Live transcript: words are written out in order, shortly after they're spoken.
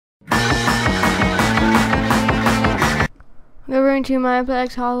bring to my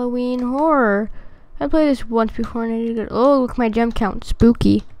Plex Halloween horror. I played this once before and I did good. Oh, look at my gem count.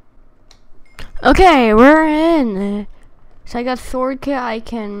 Spooky. Okay, we're in. So I got sword kit. I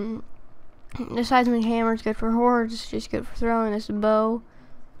can. The seismic hammer is good for horror. It's just good for throwing. This bow.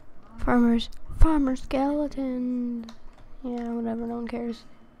 Farmer skeleton. Yeah, whatever. No one cares.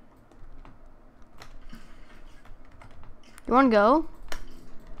 You wanna go?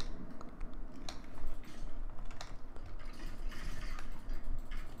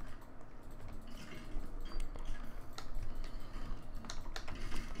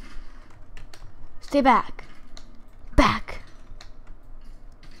 Stay back. Back.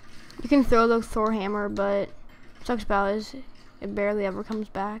 You can throw the Thor hammer, but what sucks about is it barely ever comes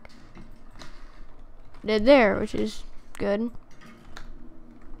back. Did there, which is good.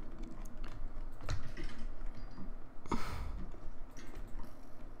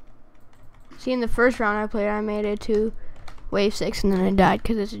 See, in the first round I played, I made it to wave 6 and then I died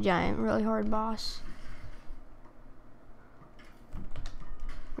because it's a giant, really hard boss.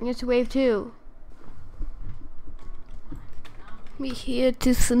 Bring it to wave 2. We here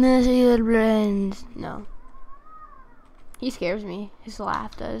to smash your brains. No. He scares me. His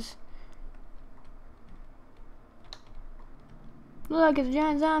laugh does. Look, it's a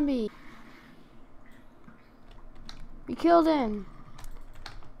giant zombie. We killed him.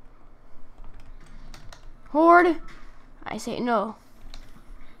 Horde. I say no.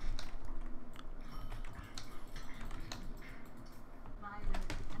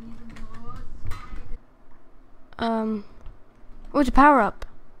 Oh, it's a power up.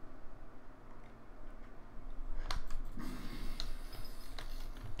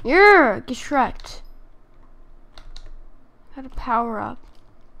 Yeah, get shreked. Got a power up.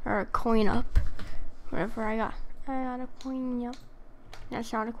 Or a coin up. Whatever I got. I got a coin up.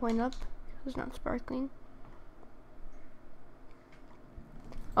 That's not a coin up. It's not sparkling.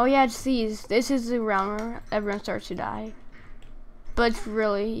 Oh yeah, it's these. This is the round where everyone starts to die. But it's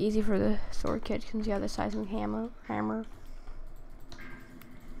really easy for the sword kid since you have the seismic hammer.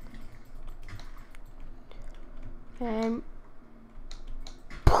 And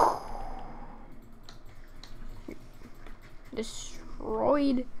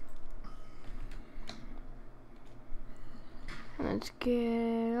destroyed. And let's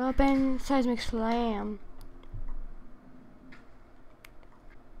get up and seismic slam.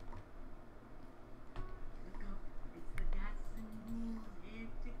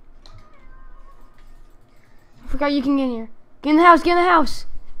 I forgot you can get in here. Get in the house, get in the house.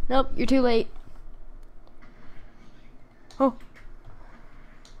 Nope, you're too late. Oh.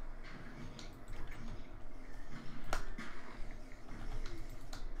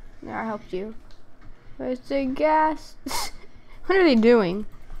 There, I helped you. Where's the gas? What are they doing?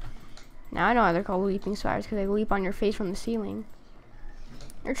 Now I know why they're called leaping spiders, because they leap on your face from the ceiling.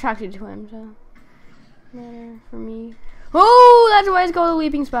 You're attracted to him, so matter for me. Oh, that's why it's called a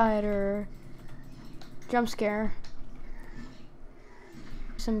leaping spider. Jump scare.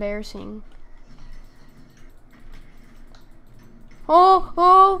 It's embarrassing. Oh,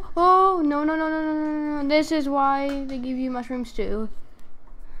 oh, oh, no, no, no, no, no, no, no. This is why they give you mushroom stew.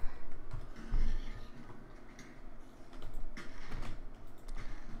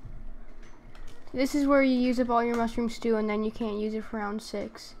 This is where you use up all your mushroom stew and then you can't use it for round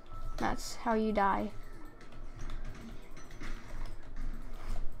 6. That's how you die.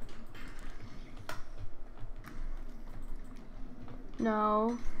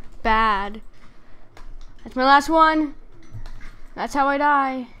 No. Bad. That's my last one. That's how I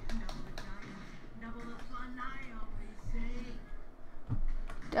die.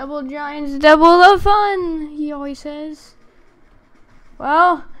 Double giants, double the fun, he always says.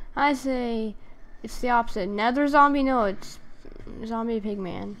 Well, I say it's the opposite. Nether zombie, no, it's zombie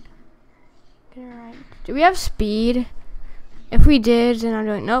pigman. Get it right. Do we have speed? If we did, then I'm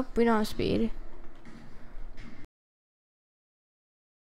doing, nope, we don't have speed.